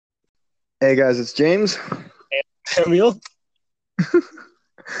Hey guys, it's James, Samuel.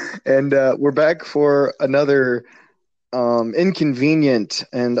 and we're back for another inconvenient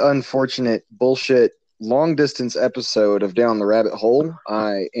and unfortunate bullshit long distance episode of Down the Rabbit Hole.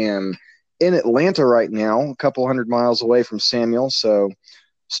 I am in Atlanta right now, a couple hundred miles away from Samuel, so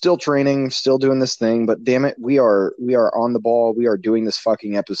still training, still doing this thing, but damn it, we are on the ball. We are doing this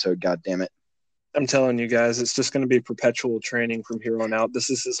fucking episode, god damn it. I'm telling you guys, it's just going to be perpetual training from here on out. This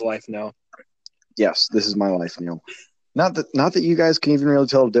is his life now. Yes, this is my life, Neil. Not that you guys can even really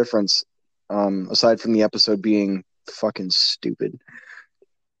tell the difference, aside from the episode being fucking stupid.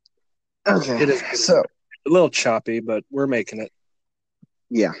 Okay, It is getting so a little choppy, but we're making it.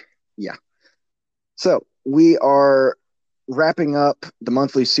 yeah, yeah. So we are wrapping up the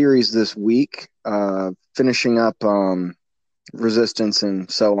monthly series this week, finishing up Resistance and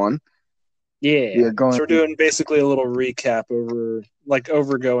so on. We Yeah. are So going, we're doing basically a little recap over, like,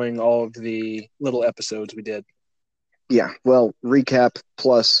 overgoing all of the little episodes we did. yeah, well, recap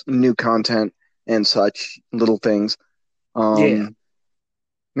plus new content and such little things. Yeah. Um,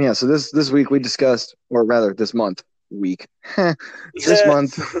 yeah, so this week we discussed, or rather, this month week, this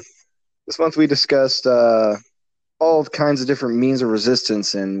month this month we discussed all kinds of different means of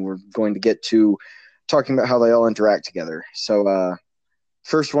resistance, and we're going to get to talking about how they all interact together. So,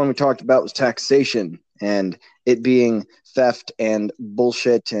 first one we talked about was taxation and it being theft and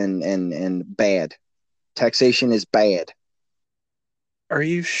bullshit and bad. Taxation is bad. Are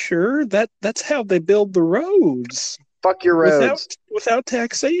you sure that's how they build the roads? Fuck your Without roads. without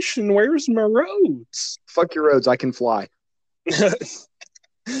taxation, where's my roads? Fuck your roads. I can fly.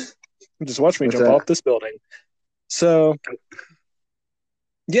 Just watch me With jump off this building. So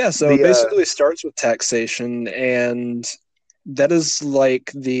yeah, so it the basically starts with taxation, and that is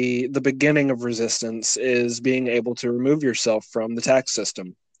like the beginning of resistance is being able to remove yourself from the tax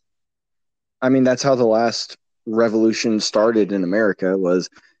system. I mean, that's how the last revolution started in America was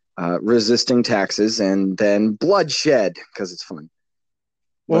resisting taxes and then bloodshed because it's fun.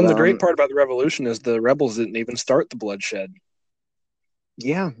 Well, But and the great part about the revolution is the rebels didn't even start the bloodshed.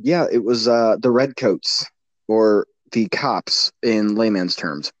 yeah, it was the redcoats or the cops in layman's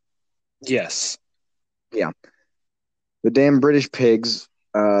terms. Yes. Yeah, the damn British pigs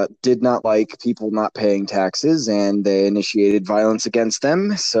did not like people not paying taxes, and they initiated violence against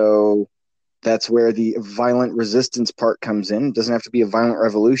them. So that's where the violent resistance part comes in. It doesn't have to be a violent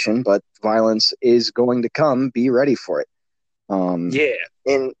revolution, but violence is going to come. Be ready for it. Um, Yeah.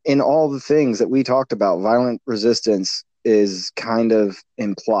 in all the things that we talked about, violent resistance is kind of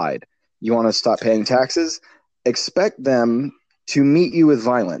implied. You want to stop paying taxes, expect them to meet you with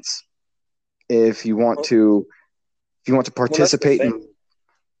violence. If you want Well, to, if you want to well that's the participate in, thing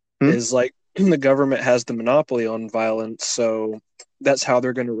hmm? is like the government has the monopoly on violence, so that's how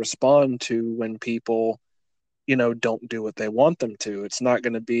they're going to respond to when people don't do what they want them to. It's not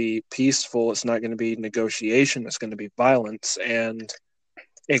going to be peaceful. It's not going to be negotiation. It's going to be violence. And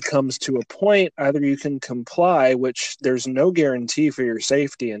it comes to a point either you can comply, which there's no guarantee for your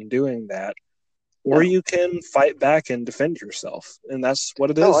safety in doing that, or No, you can fight back and defend yourself. And that's what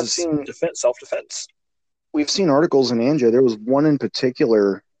it no. is self defense. We've seen articles in Anja. There was one in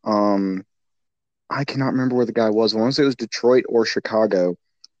particular. I cannot remember where the guy was. I want to say it was Detroit or Chicago.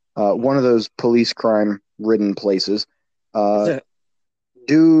 One of those police crime ridden places. Uh,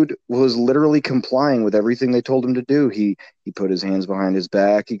 Dude was literally complying with everything they told him to do. He put his hands behind his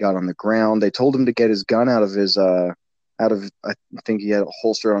back. He got on the ground. They told him to get his gun out of his out of I think he had a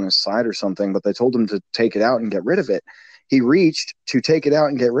holster on his side or something, but they told him to take it out and get rid of it. He reached to take it out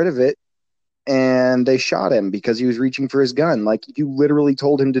and get rid of it, and they shot him because he was reaching for his gun. Like you literally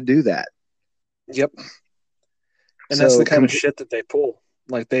told him to do that. Yep. And that's the So kind of shit that they pull.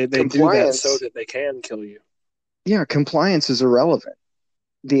 Like they do that so compliance, that they can kill you. yeah, compliance is irrelevant.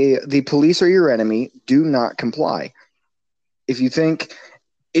 The police are your enemy. Do not comply. If you think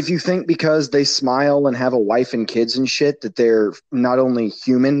if you think because they smile and have a wife and kids and shit that they're not only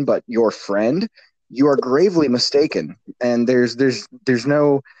human but your friend, you are gravely mistaken. And there's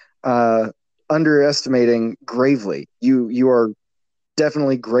no uh, underestimating gravely. You are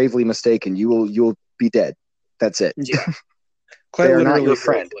definitely gravely mistaken. You will be dead. That's it. Yeah. They Quite are not your literally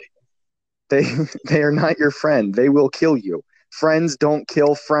friend. gravely. They they are not your friend. They will kill you. Friends don't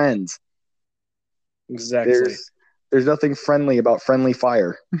kill friends. Exactly. There's nothing friendly about friendly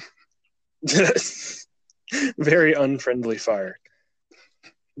fire. Very unfriendly fire.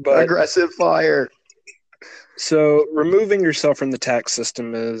 But Aggressive fire. so removing yourself from the tax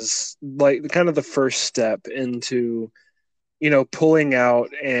system is like kind of the first step into, pulling out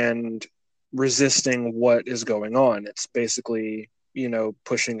and resisting what is going on. It's basically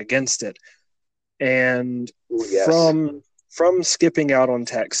pushing against it. And Ooh, yes. from skipping out on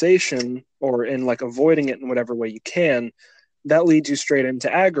taxation or in like avoiding it in whatever way you can, that leads you straight into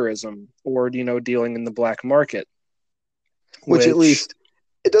agorism or dealing in the black market, Which at which least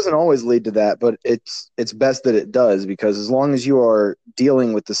it doesn't always lead to that, but it's best that it does, because as long as you are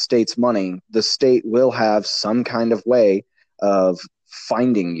dealing with the state's money, the state will have some kind of way of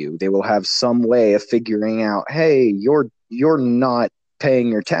finding you. They will have some way of figuring out, hey, you're not paying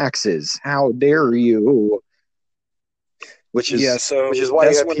your taxes. How dare you? Which yeah, is which so is why you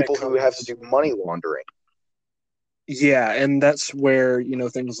that's have when it people who have to comes. do money laundering. Yeah, and that's where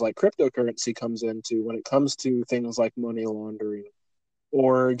things like cryptocurrency comes into when it comes to things like money laundering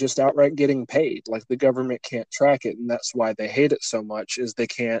or just outright getting paid. Like the government can't track it, and that's why they hate it so much. Is they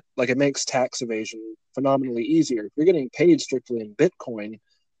can't, like, it makes tax evasion phenomenally easier. If you're getting paid strictly in Bitcoin,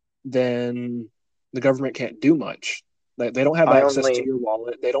 then the government can't do much. They don't have I access to only your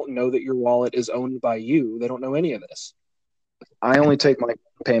wallet. They don't know that your wallet is owned by you. They don't know any of this. I only take my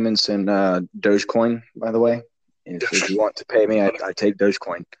payments in Dogecoin, by the way. If you want to pay me, I take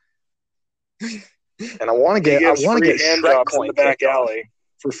Dogecoin. And He I gives want to free get hand Shrek jobs in the coin back kicked off. alley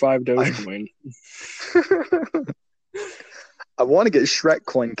for 5 Dogecoin. I want to get Shrek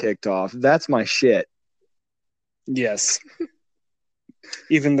coin kicked off. That's my shit. Yes,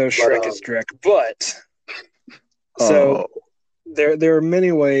 even though But Shrek is Drek. But so oh, there are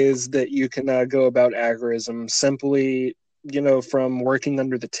many ways that you can go about agorism. Simply, from working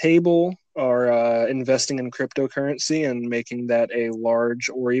under the table or investing in cryptocurrency and making that a large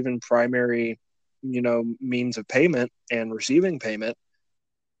or even primary, means of payment and receiving payment,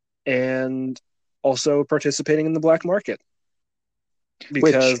 and also participating in the black market which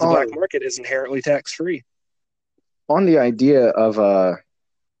because the black market is inherently tax free. on the idea of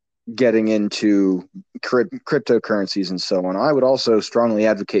getting into cryptocurrencies and so on, I would also strongly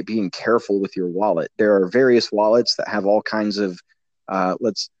advocate being careful with your wallet. There are various wallets that have all kinds of,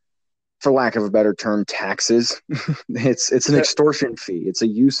 let's, for lack of a better term, taxes. It's an extortion fee. It's a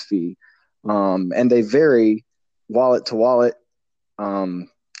use fee, and they vary wallet to wallet. Um,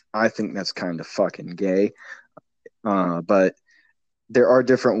 I think that's kind of fucking gay, but there are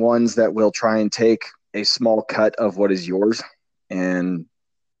different ones that will try and take a small cut of what is yours, and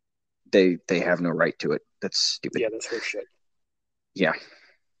they have no right to it. That's stupid. Yeah, that's horseshit. Yeah.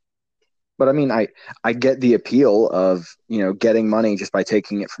 But I mean, I get the appeal of, getting money just by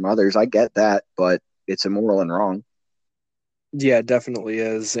taking it from others. I get that, but it's immoral and wrong. Yeah, it definitely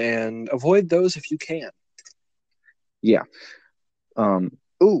is, and avoid those if you can. Yeah.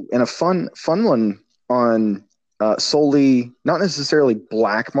 Ooh, and a fun one on solely not necessarily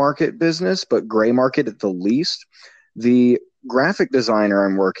black market business, but gray market at the least. The graphic designer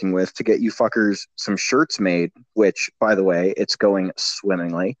I'm working with to get you fuckers some shirts made, which, by the way, it's going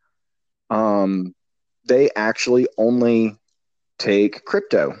swimmingly. They actually only take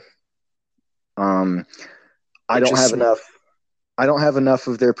crypto. Um, I Which don't is have smart. enough. I don't have enough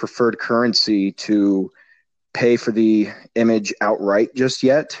of their preferred currency to pay for the image outright just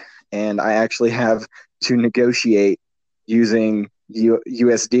yet, and I actually have to negotiate using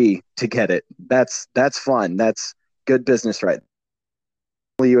USD to get it. That's fun. That's good business, right?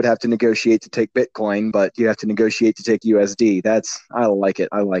 You would have to negotiate to take Bitcoin, but you have to negotiate to take USD. I like it.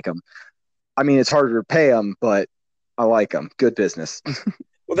 I like them. I mean, it's harder to pay them, but I like them. Good business.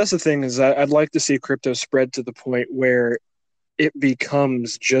 Well, that's the thing is I'd like to see crypto spread to the point where it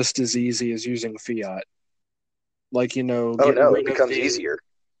becomes just as easy as using fiat. Like, Oh get no, it rid of becomes the easier.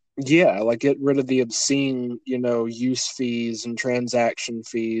 yeah, like get rid of the obscene, use fees and transaction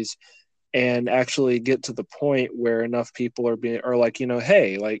fees and actually get to the point where enough people are like,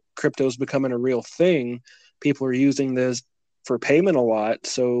 hey, like crypto's becoming a real thing. People are using this for payment a lot,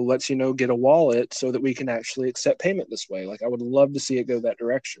 so let's get a wallet so that we can actually accept payment this way. Like I would love to see it go that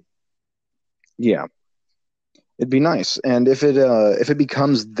direction. Yeah, it'd be nice. And if it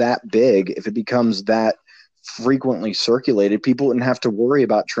becomes that big, if it becomes that frequently circulated, people wouldn't have to worry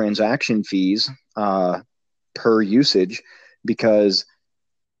about transaction fees per usage, because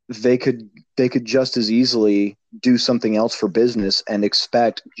they could they could just as easily do something else for business and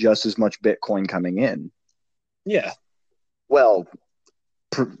expect just as much Bitcoin coming in. Yeah. Well,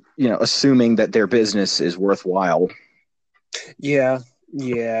 assuming that their business is worthwhile. Yeah.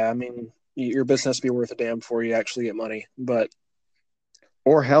 Yeah. I mean, your business be worth a damn before you actually get money. But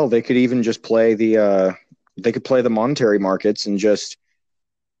Or hell, they could even just they could play the monetary markets and just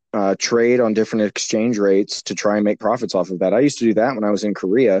trade on different exchange rates to try and make profits off of that. I used to do that when I was in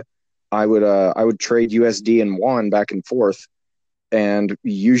Korea. I would trade USD and won back and forth, and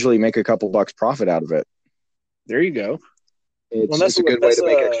usually make a couple bucks profit out of it. there you go. Well, It's a good way to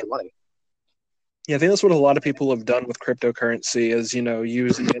make extra money. yeah, I think that's what a lot of people have done with cryptocurrency is,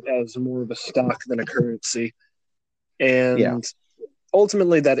 using it as more of a stock than a currency. Yeah. And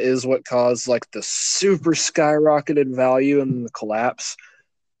ultimately that is what caused like the super skyrocketed value and the collapse.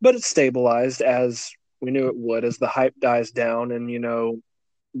 But it's stabilized as we knew it would as the hype dies down and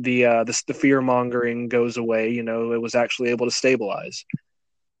the fear mongering goes away. It was actually able to stabilize,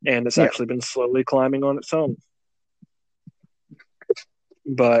 and it's Yeah. actually been slowly climbing on its own.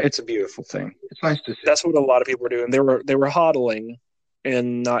 But It's a beautiful thing. It's nice to see. that's what a lot of people were doing. They were hodling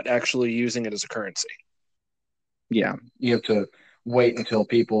and not actually using it as a currency. Yeah, you have to wait until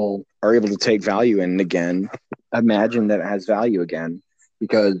people are able to take value in it again, imagine that it has value again,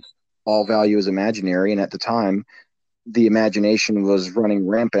 because all value is imaginary. And at the time, the imagination was running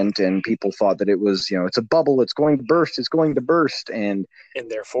rampant, and people thought that it was, it's a bubble, it's going to burst, it's going to burst, and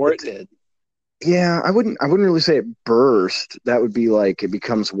therefore it did. Yeah, I wouldn't really say it burst. That would be like it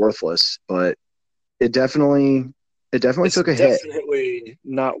becomes worthless, but it definitely It's took a hit. definitely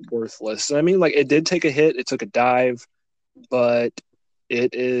not worthless. I mean, like it did take a hit, it took a dive, but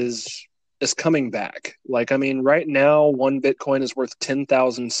it's coming back. Like I mean, right now one Bitcoin is worth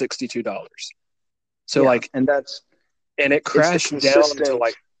 $10,062. So Yeah, like, and and it it's the crashed down to consistent.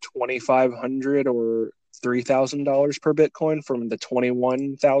 like 2,500 or $3,000 per Bitcoin from the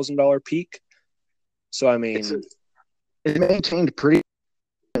 $21,000 peak. So I It's mean, it maintained pretty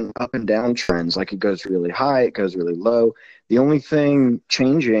up and down trends. Like it goes really high, it goes really low. The only thing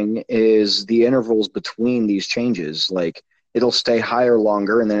changing is the intervals between these changes. Like it'll stay higher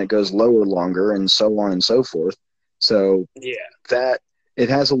longer, and then it goes lower longer, and so on and so forth. So yeah, that it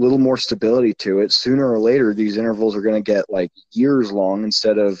has a little more stability to it. Sooner or later, these intervals are going to get like years long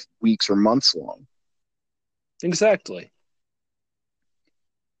instead of weeks or months long. exactly.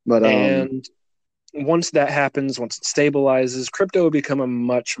 But And once that happens, once it stabilizes, crypto will become a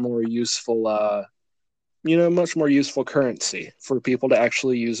much more useful currency for people to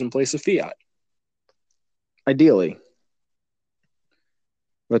actually use in place of fiat. ideally,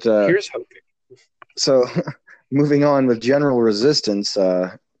 but Here's hoping. so moving on with general resistance,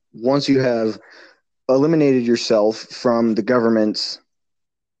 once you have eliminated yourself from the government's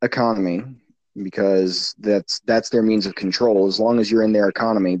economy, because that's their means of control. As long as you're in their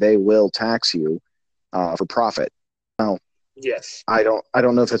economy, they will tax you for profit. Now, Yes. I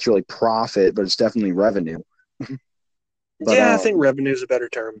don't know if that's really profit, but it's definitely revenue. But Yeah, I think revenue is a better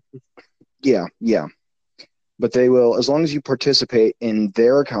term. yeah, yeah. But they will, as long as you participate in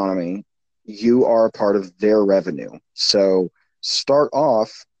their economy, you are a part of their revenue. So start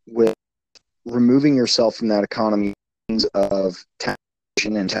off with removing yourself from that economy of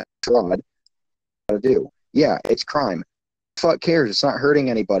taxation and tax fraud. To do, yeah, it's crime. Fuck cares? It's not hurting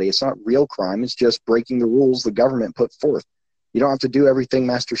anybody. It's not real crime. It's just breaking the rules the government put forth. You don't have to do everything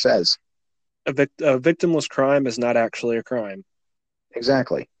Master says. A victimless crime is not actually a crime.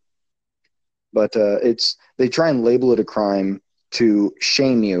 Exactly. But they try and label it a crime to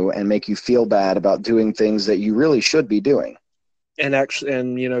shame you and make you feel bad about doing things that you really should be doing. And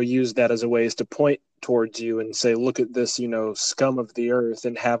use that as a ways to point towards you and say, look at this, scum of the earth,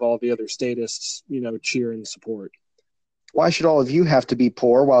 and have all the other statists, cheer and support. Why should all of you have to be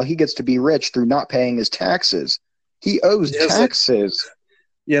poor while he gets to be rich through not paying his taxes? He owes taxes.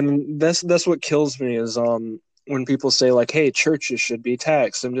 Yeah, and that's what kills me is when people say like, hey, churches should be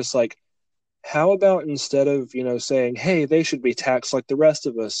taxed. I'm just like, how about instead of saying, hey, they should be taxed like the rest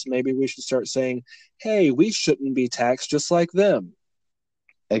of us, maybe we should start saying, hey, we shouldn't be taxed just like them.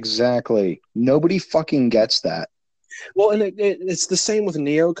 Exactly. Nobody fucking gets that. Well, and it's the same with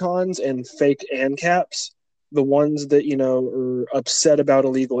neocons and fake ANCAPs, the ones that are upset about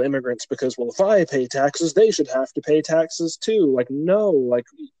illegal immigrants because, well, if I pay taxes, they should have to pay taxes too. Like, no, like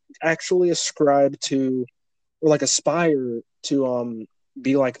actually ascribe to or like aspire to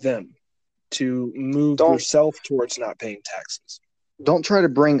be like them, to move Don't yourself towards not paying taxes. don't try to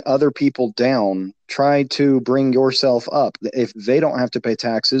bring other people down. Try to bring yourself up. If they don't have to pay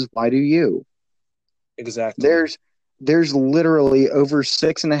taxes, why do you? Exactly. There's literally over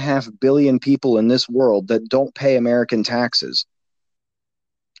 6.5 billion people in this world that don't pay American taxes.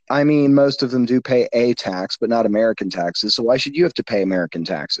 I mean, most of them do pay a tax, but not American taxes. So why should you have to pay American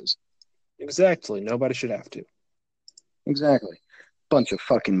taxes? Exactly. Nobody should have to. Exactly. Bunch of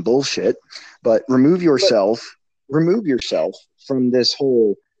fucking bullshit. But But remove yourself from this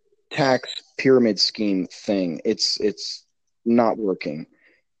whole tax pyramid scheme thing. It's not working.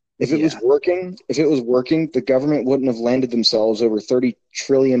 yeah. If it was working, the government wouldn't have landed themselves over $30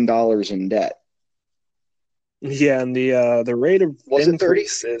 trillion in debt. Yeah, and the rate of Was it 30?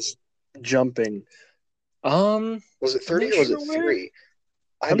 increase is jumping. Was it I'm 30 not or was sure it where. 3?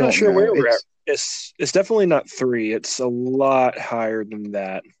 I I'm not don't sure know. where we're at. It's definitely not 3. It's a lot higher than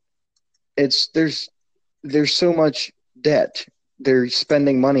that. It's there's so much debt. They're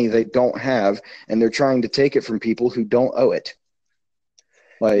spending money they don't have, and they're trying to take it from people who don't owe it.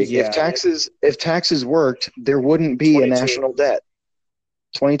 Like Yeah, if taxes worked, there wouldn't be a 22, national debt.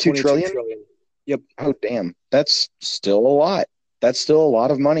 22 22 trillion? trillion. Yep. Oh damn. That's still a lot. That's still a lot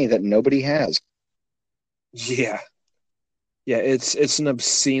of money that nobody has. Yeah. Yeah, it's an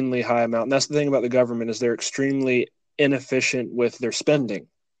obscenely high amount. And that's the thing about the government is they're extremely inefficient with their spending.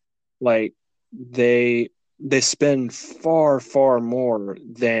 Like they they spend far, far more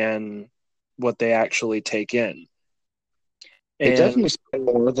than what they actually take in. They And definitely spend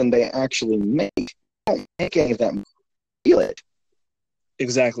more than they actually make. They don't make any of that money. Feel it.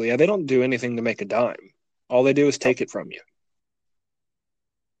 exactly, yeah, they don't do anything to make a dime. All they do is take it from you.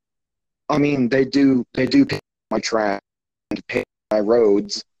 I mean, they do pay my trash and pay my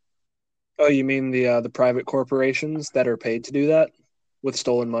roads. Oh, you mean the private corporations that are paid to do that with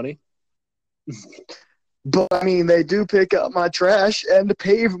stolen money? But I mean, they do pick up my trash and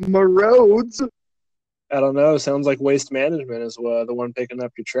pave my roads. I don't know. Sounds like Waste Management is the one picking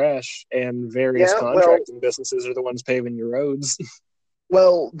up your trash, and various Yeah, well, contracting businesses are the ones paving your roads.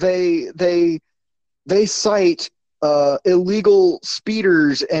 well, they cite illegal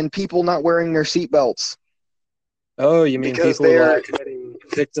speeders and people not wearing their seatbelts Oh, you mean because people they're committing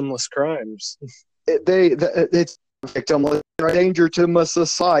victimless crimes? it's victim danger to my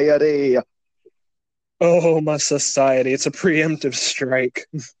society. Oh, my society! It's a preemptive strike.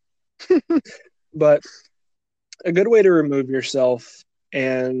 But a good way to remove yourself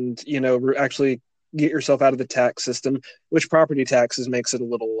and actually get yourself out of the tax system, which property taxes makes it a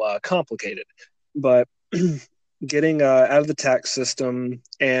little complicated, but getting out of the tax system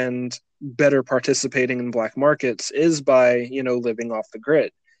and better participating in black markets is by living off the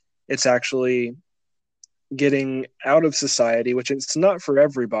grid. It's actually getting out of society, which it's not for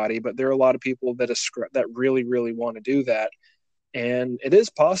everybody, but there are a lot of people that really really want to do that, and it is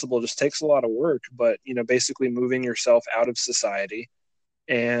possible. It just takes a lot of work, but basically moving yourself out of society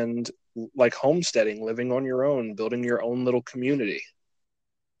and like homesteading, living on your own, building your own little community.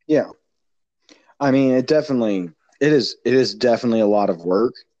 Yeah, I mean, it is definitely a lot of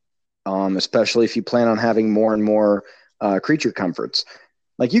work, especially if you plan on having more and more creature comforts.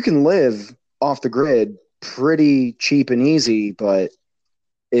 Like you can live off the grid pretty cheap and easy, but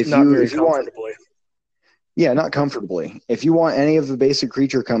if Not you very if you want, comfortably. yeah, not comfortably. If you want any of the basic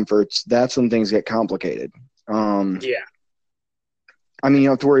creature comforts, that's when things get complicated. Um, Yeah. I mean, you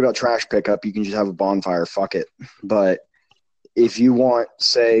don't have to worry about trash pickup. You can just have a bonfire. Fuck it. But if you want,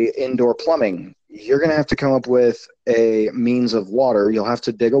 say, indoor plumbing, you're going to have to come up with a means of water. You'll have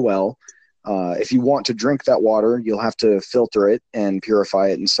to dig a well. If you want to drink that water, you'll have to filter it and purify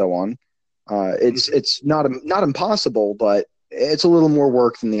it and so on. It's Mm-hmm. it's not impossible, but it's a little more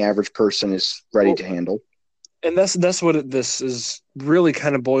work than the average person is ready Well, to handle. and that's what this is really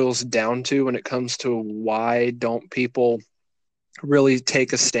kind of boils down to when it comes to why don't people really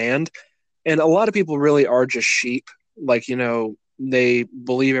take a stand. And a lot of people really are just sheep. Like, they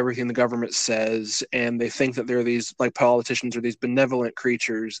believe everything the government says, and they think that they're these like politicians or these benevolent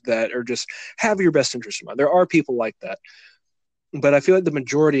creatures that are just have your best interest in mind. There are people like that. But I feel like the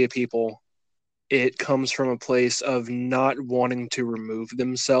majority of people, it comes from a place of not wanting to remove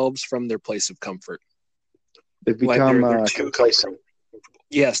themselves from their place of comfort. They've Like become they're too complacent. comfortable.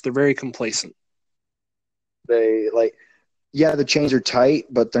 Yes, they're very complacent. They like, yeah, the chains are tight,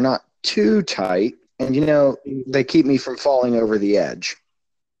 but they're not too tight, and they keep me from falling over the edge.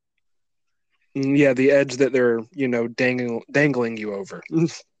 Yeah, the edge that they're dangling you over.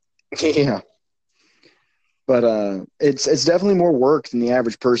 Yeah, but it's definitely more work than the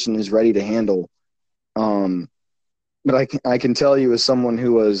average person is ready to handle. Um, but I can tell you, as someone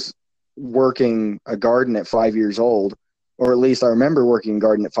who was working a garden at 5 years old, or at least I remember working a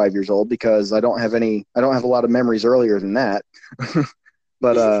garden at 5 years old because I don't have a lot of memories earlier than that.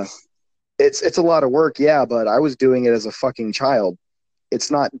 But it's a lot of work, yeah. But I was doing it as a fucking child. It's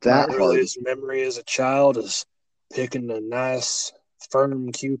not My that hard. earliest memory as a child is picking a nice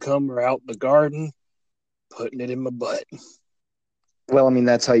firm cucumber out in the garden, putting it in my butt. Well, I mean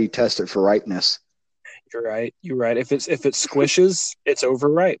that's how you test it for ripeness. You're right. You're right. If it squishes, it's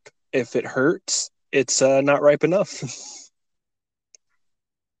overripe. If it hurts, it's not ripe enough.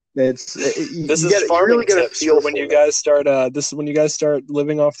 This is You really farming get a tips for feel when for you it. guys start. This is when you guys start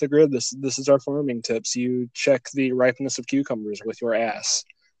living off the grid. This is our farming tips. You check the ripeness of cucumbers with your ass.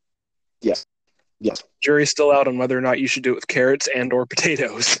 Yes, yes. Jury's still out on whether or not you should do it with carrots and or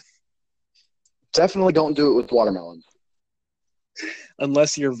potatoes. Definitely don't do it with watermelons.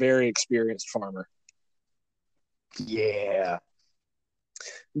 unless you're a very experienced farmer. Yeah.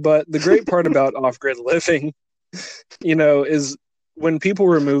 But the great part about off-grid living, is when people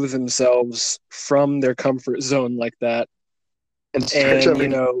remove themselves from their comfort zone like that, And start and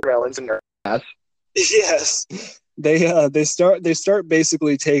shoving watermelons in their ass. yes, they start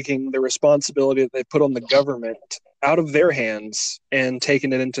basically taking the responsibility that they put on the government out of their hands and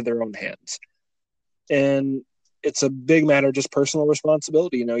taking it into their own hands. And it's a big matter of just personal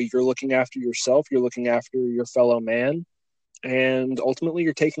responsibility. You're looking after yourself, you're looking after your fellow man, and ultimately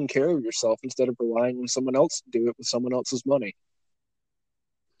you're taking care of yourself instead of relying on someone else to do it with someone else's money.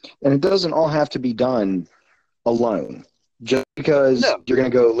 And it doesn't all have to be done alone. Just because No. you're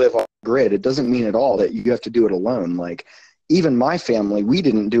going to go live off the grid, it doesn't mean at all that you have to do it alone. Like, even my family, we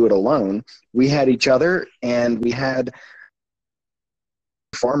didn't do it alone. We had each other, and we had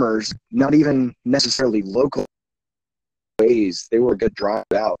farmers, not even necessarily local ways. They were a good drive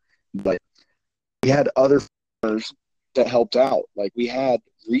out, but we had other farmers that helped out. Like, we had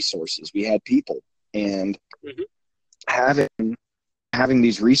resources, we had people, and Mhm. having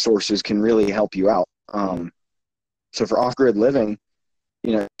these resources can really help you out. So for off-grid living,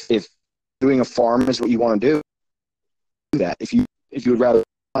 if doing a farm is what you want to do that. If you would rather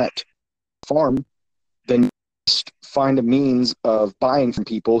not farm, then just find a means of buying from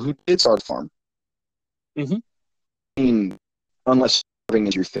people who did start a farm. Mm-hmm. I mean, unless starving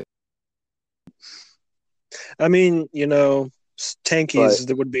is your thing. I mean, tankies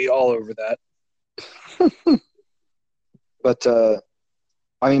that would be all over that. But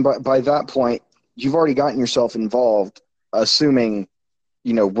I mean, by that point, you've already gotten yourself involved. Assuming,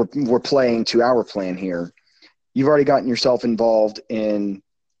 we're playing to our plan here. You've already gotten yourself involved in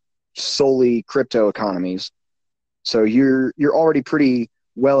solely crypto economies, so you're already pretty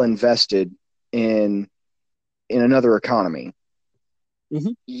well invested in another economy.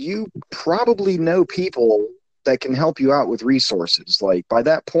 Mm-hmm. You probably know people that can help you out with resources. Like, by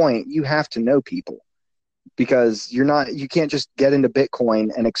that point, you have to know people, because you can't just get into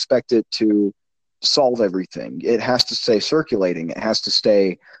Bitcoin and expect it to solve everything. It has to stay circulating. It has to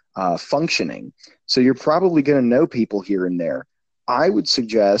stay functioning. So you're probably going to know people here and there. I would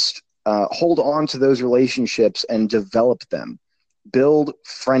suggest hold on to those relationships and develop them. Build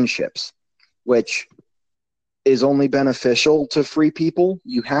friendships, which is only beneficial to free people.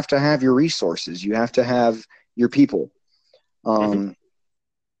 You have to have your resources. You have to have your people. So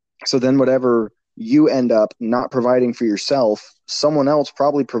then whatever you end up not providing for yourself, someone else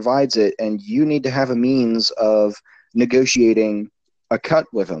probably provides it, and you need to have a means of negotiating a cut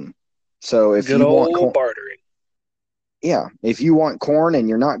with them. So if Good you want old bartering. Yeah, if you want corn and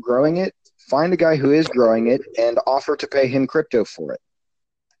you're not growing it, find a guy who is growing it and offer to pay him crypto for it.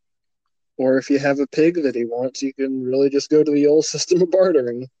 Or if you have a pig that he wants, you can really just go to the old system of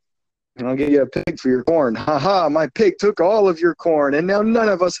bartering. And I'll give you a pig for your corn. Ha ha, my pig took all of your corn, and now none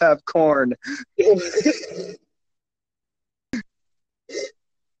of us have corn.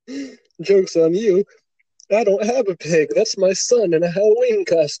 Joke's on you. I don't have a pig. That's my son in a Halloween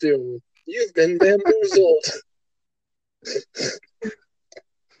costume. You've been bamboozled.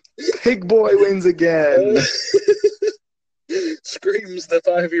 Pig boy wins again. Screams the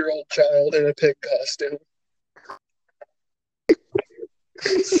 5-year-old child in a pig costume.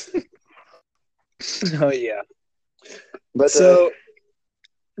 Oh yeah. But so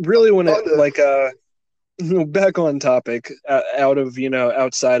really, when back on topic,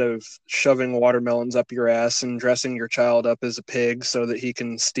 outside of shoving watermelons up your ass and dressing your child up as a pig so that he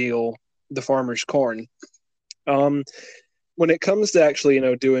can steal the farmer's corn, when it comes to actually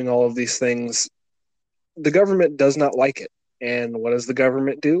doing all of these things, the government does not like it. And what does the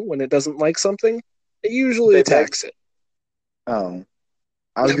government do when it doesn't like something? It usually attacks it. Oh,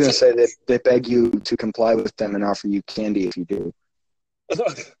 I was going to say that they beg you to comply with them and offer you candy if you do.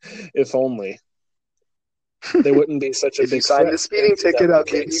 If only. They wouldn't be such a If big you sign threat the speeding ticket, I'll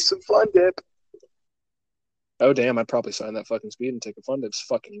give you some fun dip. Oh, damn, I'd probably sign that fucking speeding ticket. Fun dip's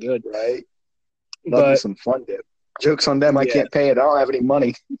fucking good. Right? Love me some fun dip. Joke's on them, I can't pay it. I don't have any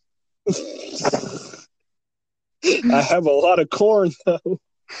money. I have a lot of corn, though.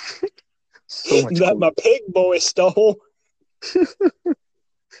 So much that corn. my pig boy stole.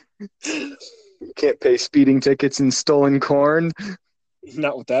 You can't pay speeding tickets and stolen corn.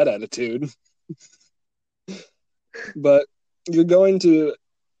 Not with that attitude. But you're going to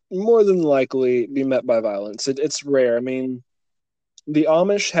more than likely be met by violence. It's rare. I mean, the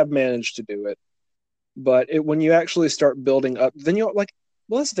Amish have managed to do it, but when you actually start building up, then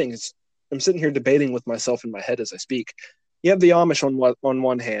that's the thing is, I'm sitting here debating with myself in my head as I speak. You have the Amish on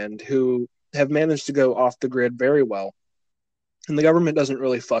one hand who have managed to go off the grid very well, and the government doesn't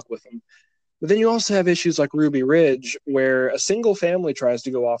really fuck with them. But then you also have issues like Ruby Ridge, where a single family tries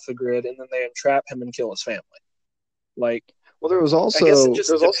to go off the grid and then they entrap him and kill his family. Like, Well, there was I guess it also just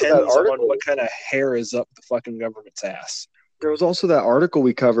that depends on article. what kind of hair is up the fucking government's ass. There was also that article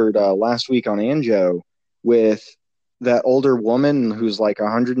we covered last week on Anjo with that older woman who's like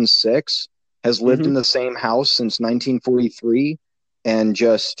 106, has lived Mm-hmm. in the same house since 1943, and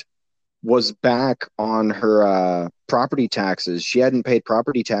just was back on her property taxes. She hadn't paid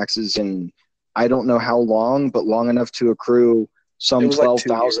property taxes in I don't know how long, but long enough to accrue It some was like twelve 2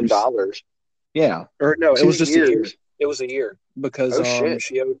 years. thousand dollars. Yeah, Or no, it two was just a year. years. It was a year because Oh shit!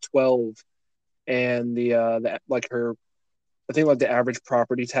 she owed 12, and the like her, I think like the average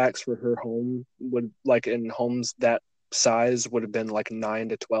property tax for her home would, like in homes that size, would have been like 9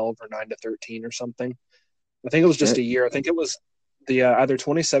 to 12 or 9 to 13 or something. I think it was just Shit. a year. I think it was the either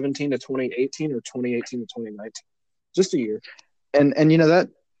 2017 to 2018 or 2018 to 2019. Just a year. And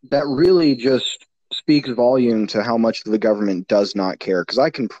that really just speaks volume to how much the government does not care. Because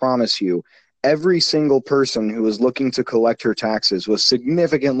I can promise you, every single person who was looking to collect her taxes was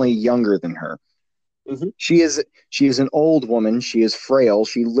significantly younger than her. Mm-hmm. She is an old woman. She is frail.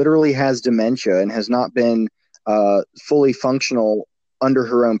 She literally has dementia and has not been fully functional under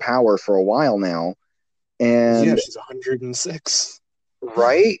her own power for a while now. Yeah, And she's 106.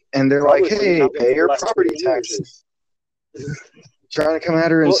 right, and they're like, Probably for "Hey, not pay within the your last 20 property years. taxes." Trying to come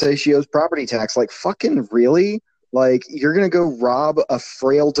at her and Well, say she owes property tax. Like, fucking really? Like, you're gonna go rob a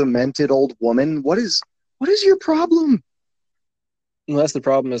frail, demented old woman? What is your problem? that's the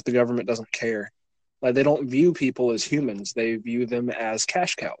problem, is the government doesn't care. Like, they don't view people as humans. They view them as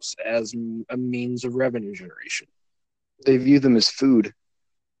cash cows, as a means of revenue generation. They view them as food.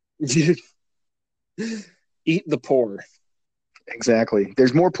 Eat the poor. Exactly.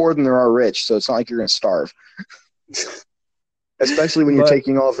 There's more poor than there are rich, so it's not like you're gonna starve. Especially when you're But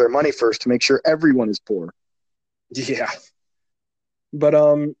taking all of their money first to make sure everyone is poor. yeah. But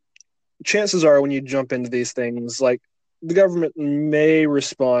chances are when you jump into these things, like, the government may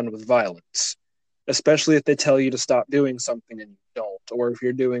respond with violence, especially if they tell you to stop doing something and you don't, or if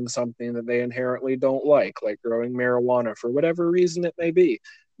you're doing something that they inherently don't like growing marijuana for whatever reason it may be.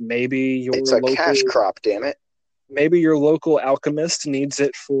 Maybe It's a cash crop, damn it. your local alchemist needs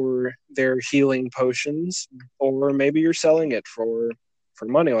it for their healing potions, or maybe you're selling it for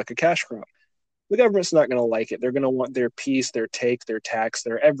money, like a cash crop. The government's not going to like it. They're going to want their piece, their take, their tax,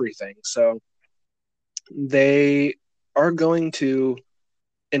 their everything. So they are going to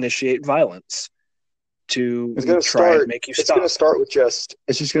initiate violence to It's gonna try and start. make you It's gonna stop. start with just.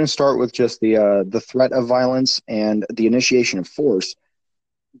 It's just gonna start with just the threat of violence and the initiation of force.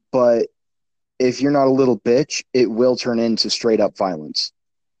 But if you're not a little bitch, it will turn into straight up violence,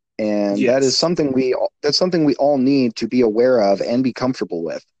 and Yes. that's something we all need to be aware of and be comfortable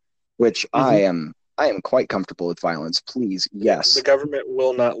with. Which Mm-hmm. I am quite comfortable with violence. Please, Yeah. The yes, government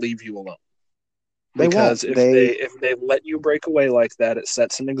will not leave you alone, they won't. because if they let you break away like that, it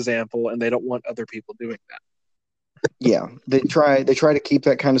sets an example, and they don't want other people doing that. Yeah, they try to keep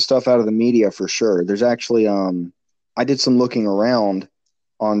that kind of stuff out of the media for sure. There's actually I did some looking around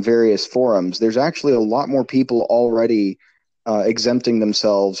on various forums. There's actually a lot more people already exempting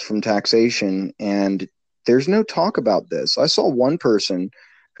themselves from taxation, and there's no talk about this. I saw one person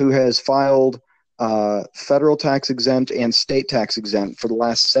who has filed federal tax exempt and state tax exempt for the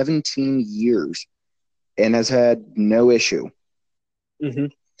last 17 years and has had no issue. Mm-hmm.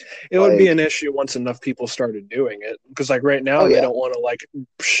 It would be Like, an issue once enough people started doing it, because like right oh now they yeah, don't want to like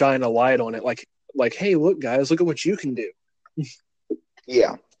shine a light on it, like, hey, look guys, look at what you can do.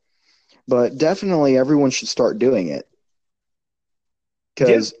 yeah, but definitely everyone should start doing it. Yeah.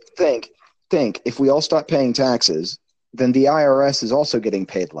 Because think if we all stop paying taxes, then the IRS is also getting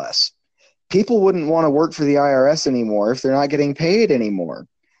paid less. People wouldn't want to work for the IRS anymore if they're not getting paid anymore.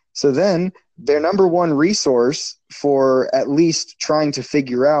 So then their number one resource for at least trying to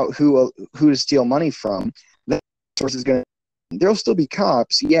figure out who to steal money from, that source is going to, there'll still be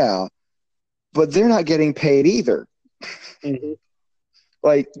cops, yeah, but they're not getting paid either. Mm-hmm.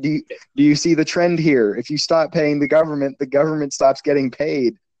 Like, do you see the trend here? If you stop paying the government stops getting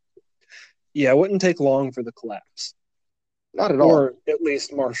paid. Yeah, it wouldn't take long for the collapse, Not at all. or at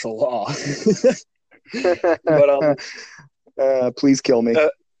least martial law. But Please kill me. uh,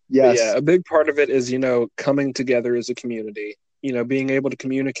 but yeah, Yes. a big part of it is, coming together as a community, being able to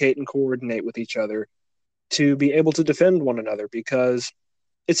communicate and coordinate with each other to be able to defend one another, because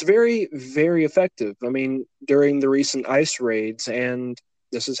it's very, very effective. I mean, during the recent ICE raids, and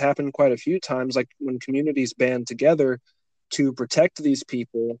this has happened quite a few times, like when communities band together to protect these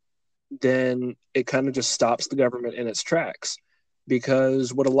people, then it kind of just stops the government in its tracks.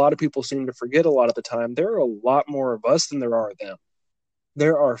 Because what a lot of people seem to forget a lot of the time, there are a lot more of us than there are of them.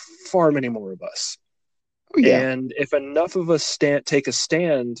 There are far many more of us. Oh, yeah. And if enough of us take a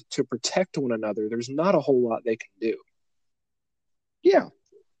stand to protect one another, there's not a whole lot they can do. Yeah.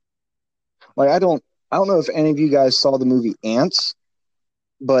 Like I don't know if any of you guys saw the movie Ants,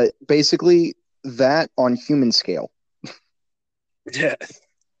 but basically that on human scale. Yeah.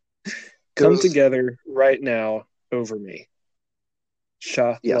 Come 'Cause- together right now over me. Sha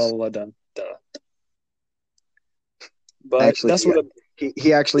la Yes. la dun dun. But Actually, that's yeah. what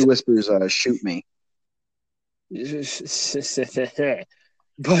He actually whispers, "Shoot me."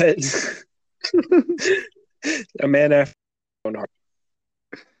 but a man after his own heart.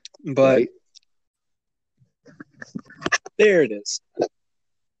 But Right. there it is.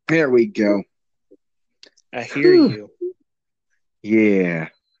 There we go. I hear you. Yeah.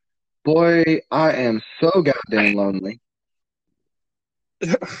 Boy, I am so goddamn lonely.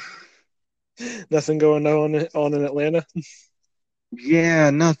 Nothing going on in Atlanta. Yeah,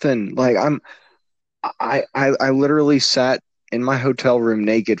 nothing. Like I literally sat in my hotel room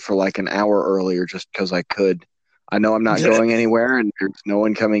naked for like an hour earlier just because I could. I know I'm not going anywhere and there's no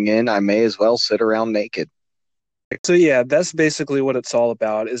one coming in. I may as well sit around naked. So yeah, that's basically what it's all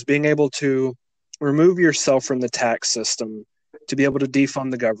about, is being able to remove yourself from the tax system, to be able to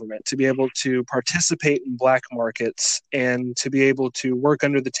defund the government, to be able to participate in black markets, and to be able to work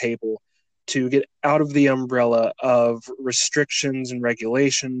under the table, to get out of the umbrella of restrictions and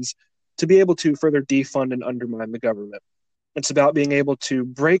regulations, to be able to further defund and undermine the government. It's about being able to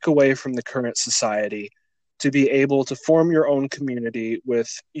break away from the current society, to be able to form your own community with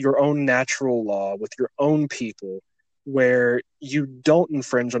your own natural law, with your own people, where you don't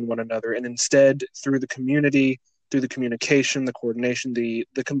infringe on one another, and instead, through the community, through the communication, the coordination, the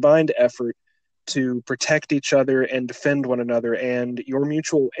combined effort to protect each other and defend one another and your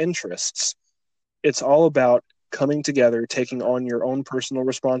mutual interests, it's all about coming together, taking on your own personal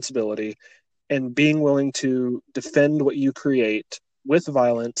responsibility, and being willing to defend what you create with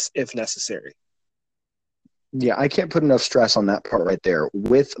violence if necessary. Yeah, I can't put enough stress on that part right there.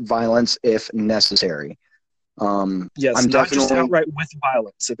 With violence if necessary. Yes, I'm not just definitely outright with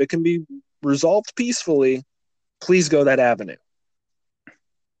violence. If it can be resolved peacefully, please go that avenue.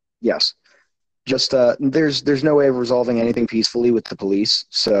 yes. Just there's no way of resolving anything peacefully with the police.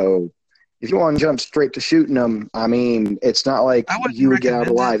 So if you want to jump straight to shooting them, I mean, it's not like I wouldn't you would get out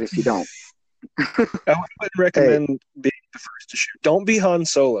recommend alive it. if you don't. I wouldn't recommend being the first to shoot. Don't be Han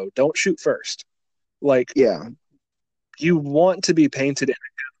Solo. Don't shoot first. Like, Yeah, you want to be painted in a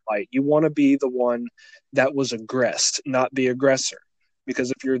good light. You want to be the one that was aggressed, not the aggressor. Because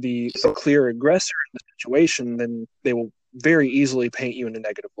if you're the clear aggressor in the situation, then they will very easily paint you in a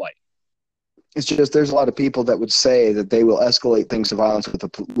negative light. it's just there's a lot of people that would say that they will escalate things to violence with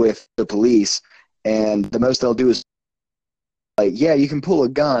the police, and the most they'll do is like, yeah, you can pull a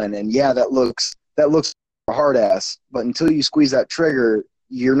gun, and yeah, that looks a hard ass, but until you squeeze that trigger,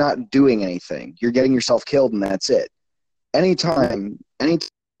 you're not doing anything. You're getting yourself killed, and that's it. Anytime you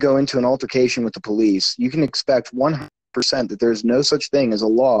go into an altercation with the police, you can expect 100% that there's no such thing as a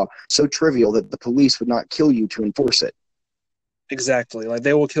law so trivial that the police would not kill you to enforce it. Exactly. Like,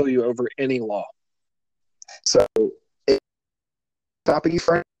 they will kill you over any law. So, stopping you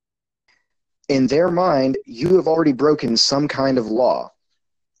from, in their mind, you have already broken some kind of law.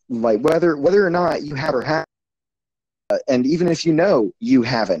 Like whether or not you have or have, and even if you know you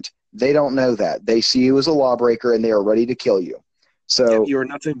haven't, they don't know that. They see you as a lawbreaker and they are ready to kill you. So you are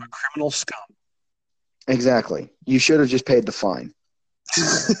nothing but criminal scum. Exactly. You should have just paid the fine.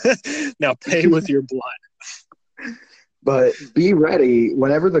 Now pay with your blood. But be ready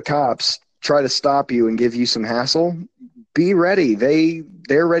whenever the cops try to stop you and give you some hassle. Be ready.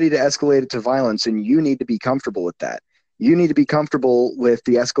 They're ready to escalate it to violence, and you need to be comfortable with that. You need to be comfortable with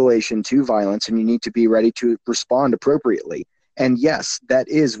the escalation to violence, and you need to be ready to respond appropriately. And yes, that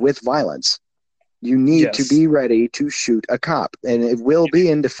is with violence. You need to be ready to shoot a cop, and it will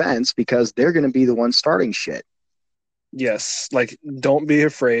be in defense because they're going to be the ones starting shit. Yes, like, don't be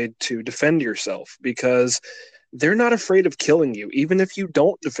afraid to defend yourself, because they're not afraid of killing you, even if you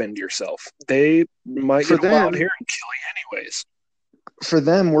don't defend yourself. They might get out here and kill you anyways. For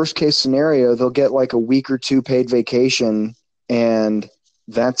them, worst case scenario, they'll get like a week or two paid vacation, and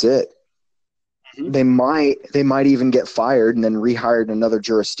that's it. Mm-hmm. They might even get fired and then rehired in another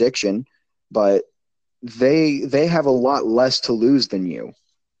jurisdiction, but they have a lot less to lose than you.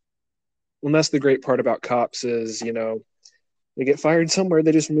 Well, that's the great part about cops is, they get fired somewhere,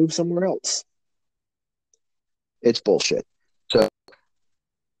 they just move somewhere else. It's bullshit. So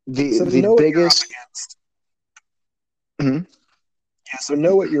The So the know what you're up biggest. against. Mhm. Yeah, so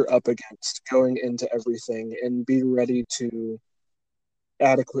know what you're up against going into everything and be ready to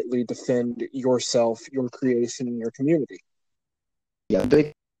adequately defend yourself, your creation, and your community. Yeah, the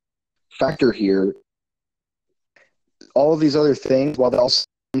big factor here, all of these other things, while they all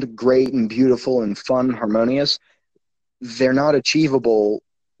sound great and beautiful and fun and harmonious, they're not achievable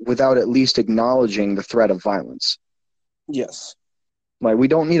without at least acknowledging the threat of violence. Yes. Like, we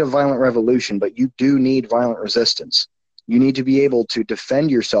don't need a violent revolution, but you do need violent resistance. You need to be able to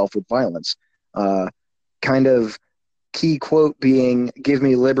defend yourself with violence. Uh, kind of key quote being, "Give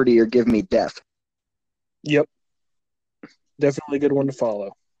me liberty or give me death." Yep. Definitely a good one to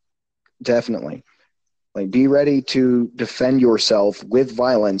follow. Definitely. Like, be ready to defend yourself with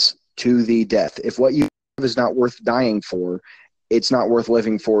violence to the death. If what you have is not worth dying for, it's not worth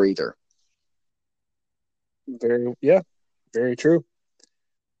living for either. Very true.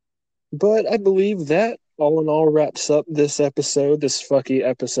 But I believe that all in all wraps up this episode, this fucky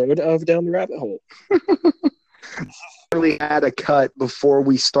episode of Down the Rabbit Hole. Really had a cut before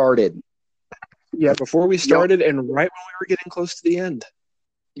we started. Yeah, before we Y'all, started and right when we were getting close to the end.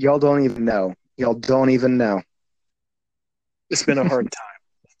 y'all don't even know. Y'all don't even know. It's been a hard time.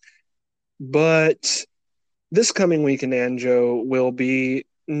 But this coming week in Anjo will be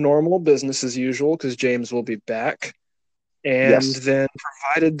normal business as usual because James will be back. And Yes. then,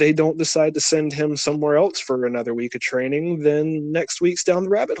 provided they don't decide to send him somewhere else for another week of training, then next week's Down the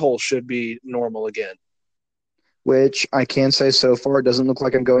Rabbit Hole should be normal again. Which I can say so far, it doesn't look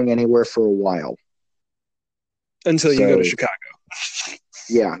like I'm going anywhere for a while. Until you go to So, Chicago.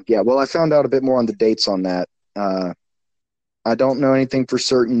 yeah. Well, I found out a bit more on the dates on that. I don't know anything for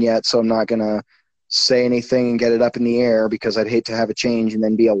certain yet, so I'm not going to say anything and get it up in the air because I'd hate to have a change and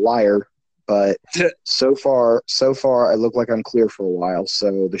then be a liar. But so far, I look like I'm clear for a while.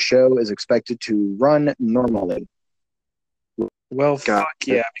 So the show is expected to run normally. Well, God, fuck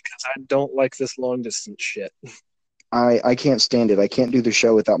yeah, because I don't like this long distance shit. I can't stand it. I can't do the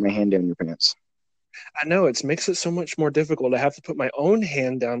show without my hand down your pants. I know it makes it so much more difficult. I have to put my own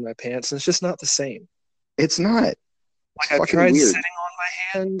hand down my pants, and it's just not the same. It's not. It's Like I've fucking tried weird. sitting on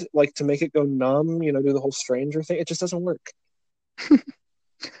my hand, like to make it go numb, do the whole stranger thing. It just doesn't work.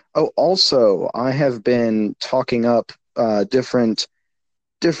 Oh, also, I have been talking up different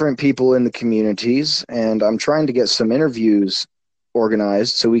people in the communities, and I'm trying to get some interviews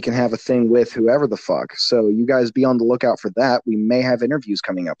organized so we can have a thing with whoever the fuck. So you guys be on the lookout for that. We may have interviews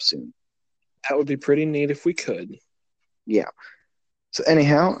coming up soon. That would be pretty neat if we could. Yeah. So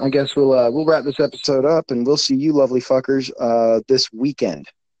anyhow, I guess we'll wrap this episode up, and we'll see you lovely fuckers this weekend.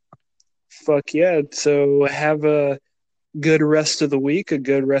 Fuck yeah. So have a good rest of the week, a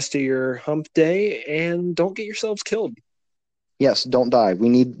good rest of your hump day, and don't get yourselves killed. Yes, don't die. We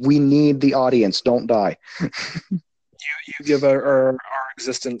need the audience. Don't die. You give our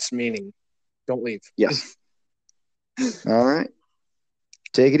existence meaning. Don't leave. Yes. All right.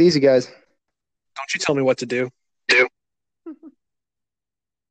 Take it easy, guys. Don't you tell me what to do.